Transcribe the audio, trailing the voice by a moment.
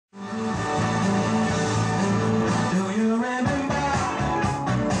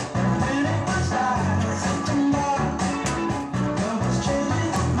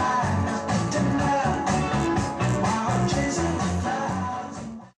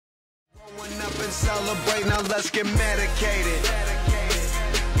and celebrate. Now let's get medicated.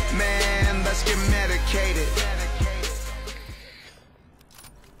 Man, let's get medicated.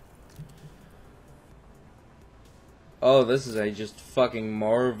 Oh, this is a just fucking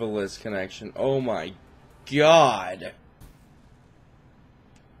marvelous connection. Oh my god.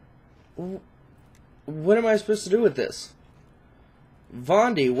 What am I supposed to do with this?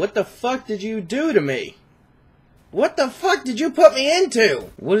 Vondi, what the fuck did you do to me? What the fuck did you put me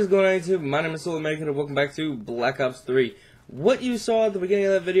into? What is going on YouTube? My name is Solarmaker and welcome back to Black Ops 3. What you saw at the beginning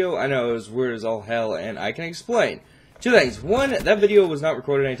of that video, I know it was weird as all hell, and I can explain. Two things. One, that video was not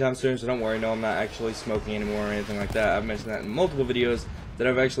recorded anytime soon, so don't worry, no, I'm not actually smoking anymore or anything like that. I've mentioned that in multiple videos that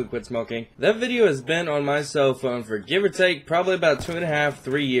I've actually quit smoking. That video has been on my cell phone for give or take probably about 2.5,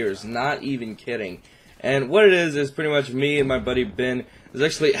 3 years, not even kidding. And what it is pretty much me and my buddy Ben. It was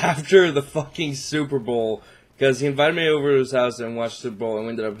actually after the fucking Super Bowl, because he invited me over to his house and watched Super Bowl, and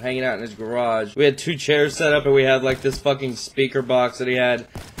we ended up hanging out in his garage. We had 2 chairs set up, and we had like this fucking speaker box that he had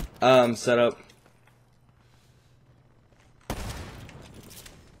set up.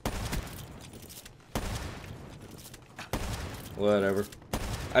 Whatever.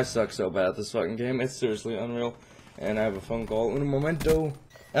 I suck so bad at this fucking game. It's seriously unreal. And I have a phone call in a momento.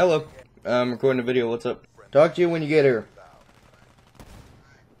 Hello. I'm recording a video. What's up? Talk to you when you get here.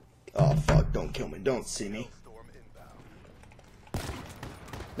 Oh, fuck. Don't kill me. Don't see me.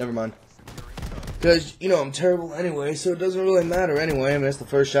 Never mind. Because, you know, I'm terrible anyway, so it doesn't really matter anyway. I mean, that's the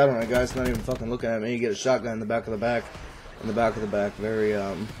first shot on a guy. It's not even fucking looking at me. You get a shotgun in the back of the back. In the back of the back. Very,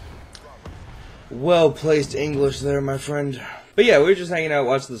 well-placed English there, my friend. But yeah, we were just hanging out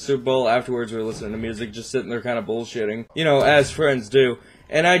watching the Super Bowl. Afterwards, we were listening to music, just sitting there kind of bullshitting. You know, as friends do.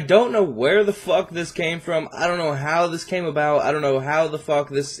 And I don't know where the fuck this came from. I don't know how this came about. I don't know how the fuck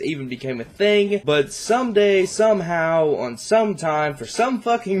this even became a thing. But someday, somehow, on some time, for some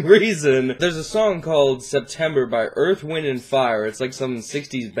fucking reason, there's a song called September by Earth, Wind, and Fire. It's like some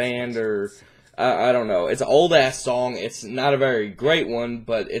 60s band or... I don't know. It's an old-ass song. It's not a very great one,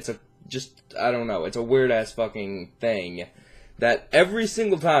 but it's a... I don't know. It's a weird-ass fucking thing. That every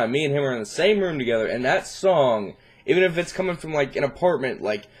single time, me and him are in the same room together, and that song... Even if it's coming from, like, an apartment,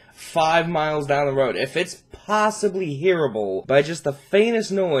 like, 5 miles down the road, if it's possibly hearable by just the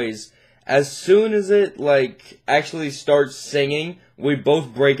faintest noise, as soon as it, like, actually starts singing, we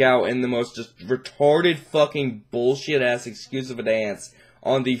both break out in the most just retarded fucking bullshit-ass excuse of a dance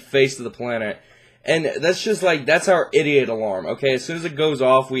on the face of the planet. And that's just, like, that's our idiot alarm, okay? As soon as it goes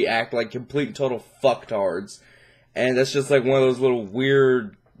off, we act like complete and total fucktards. And that's just, like, one of those little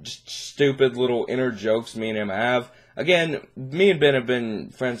weird... just stupid little inner jokes me and him have. Again, me and Ben have been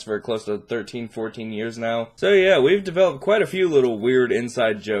friends for close to 13, 14 years now. So yeah, we've developed quite a few little weird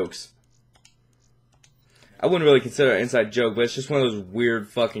inside jokes. I wouldn't really consider it an inside joke, but it's just one of those weird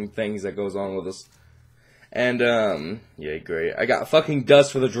fucking things that goes on with us. And, yeah, great. I got fucking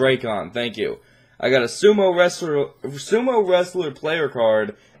dust for the Drake on, thank you. I got a sumo wrestler player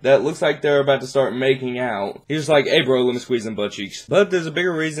card that looks like they're about to start making out. He's just like, hey bro, let me squeeze them butt cheeks. But there's a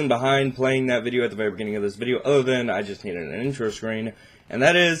bigger reason behind playing that video at the very beginning of this video, other than I just needed an intro screen. And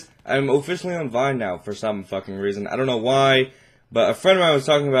that is, I'm officially on Vine now for some fucking reason. I don't know why, but a friend of mine was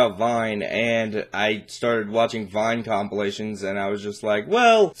talking about Vine, and I started watching Vine compilations, and I was just like,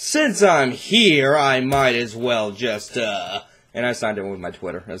 well, since I'm here, I might as well just, And I signed in with my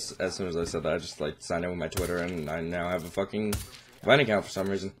Twitter. As soon as I said that, I just, like, signed in with my Twitter, and I now have a fucking Vine account for some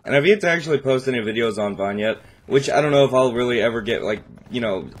reason. And I've yet to actually post any videos on Vine yet, which I don't know if I'll really ever get, like, you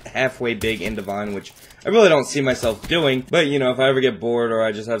know, halfway big into Vine, which I really don't see myself doing. But, you know, if I ever get bored or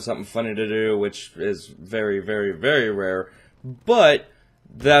I just have something funny to do, which is very, very, very rare. But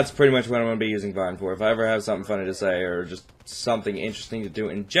that's pretty much what I'm going to be using Vine for. If I ever have something funny to say or just something interesting to do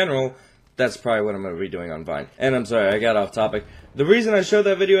in general, that's probably what I'm going to be doing on Vine. And I'm sorry, I got off topic. The reason I showed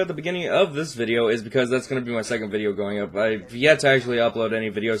that video at the beginning of this video is because that's going to be my second video going up. I've yet to actually upload any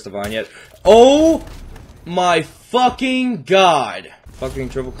videos to Vine yet. Oh my fucking god! Fucking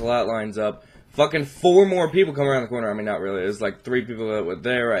triple collat lines up. Fucking 4 more people come around the corner. I mean, not really. There's like 3 people that were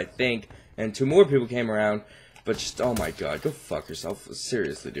there, I think. And 2 more people came around. But just, oh my god, go fuck yourself.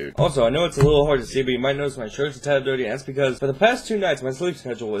 Seriously, dude. Also, I know it's a little hard to see, but you might notice my shirt's a tad dirty, and that's because for the past 2 nights, my sleep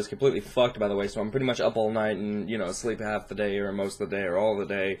schedule is completely fucked, by the way, so I'm pretty much up all night and, you know, sleep half the day, or most of the day, or all the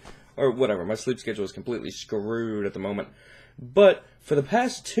day, or whatever. My sleep schedule is completely screwed at the moment. But for the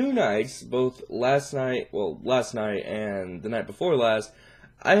past 2 nights, both last night and the night before last,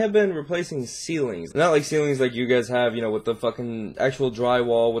 I have been replacing ceilings. Not like ceilings like you guys have, you know, with the fucking actual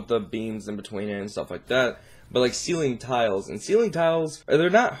drywall with the beams in between it and stuff like that. But like ceiling tiles. And ceiling tiles, they're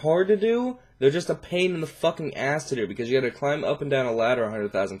not hard to do. They're just a pain in the fucking ass to do because you gotta climb up and down a ladder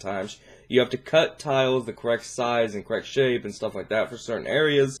 100,000 times. You have to cut tiles the correct size and correct shape and stuff like that for certain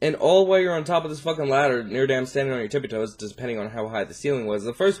areas. And all while you're on top of this fucking ladder, near damn standing on your tippy toes, depending on how high the ceiling was.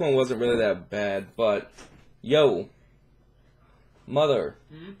 The first one wasn't really that bad, but... Yo. Mother.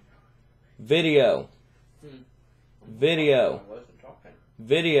 Video. Video.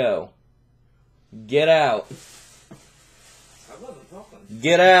 Video. Get out. I wasn't talking.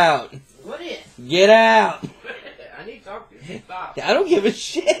 Get out. What is? Get out. I need to talk to you. Stop. I don't give a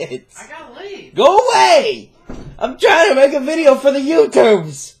shit. I gotta leave. Go away! I'm trying to make a video for the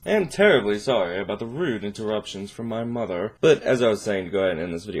YouTubes! I am terribly sorry about the rude interruptions from my mother. But as I was saying, to go ahead and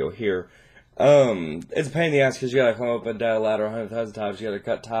end this video here, it's a pain in the ass because you gotta climb up and down a ladder 100,000 times, you gotta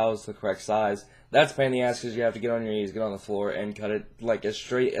cut tiles to the correct size. That's a pain in the ass because you have to get on your knees, get on the floor, and cut it like as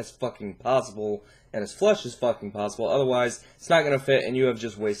straight as fucking possible, and as flush as fucking possible. Otherwise, it's not gonna fit, and you have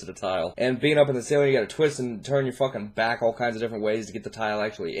just wasted a tile. And being up in the ceiling, you gotta twist and turn your fucking back all kinds of different ways to get the tile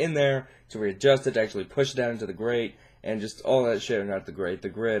actually in there, to readjust it, to actually push it down into the grate, and just all that shit, or not the grate, the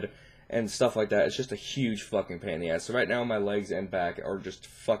grid, and stuff like that. It's just a huge fucking pain in the ass. So right now, my legs and back are just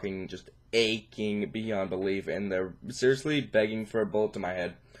fucking just aching beyond belief, and they're seriously begging for a bullet to my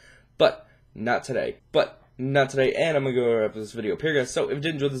head. But not today. Not today, and I'm going to go wrap this video up here, guys. So, if you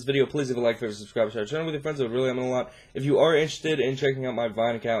did enjoy this video, please leave a like, favorite, subscribe, share, channel with your friends. It would really help me a lot. If you are interested in checking out my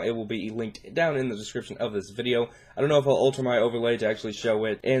Vine account, it will be linked down in the description of this video. I don't know if I'll alter my overlay to actually show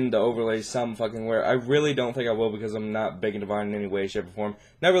it in the overlay some fucking where. I really don't think I will because I'm not big into Vine in any way, shape, or form.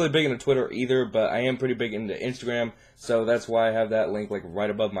 Not really big into Twitter either, but I am pretty big into Instagram, so that's why I have that link like right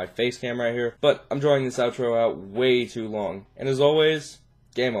above my face cam right here. But I'm drawing this outro out way too long. And as always,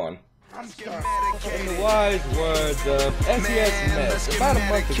 game on. In the wise words of SES Mess, about a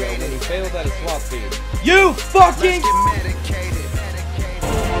month ago when he failed at a swap feed. You fucking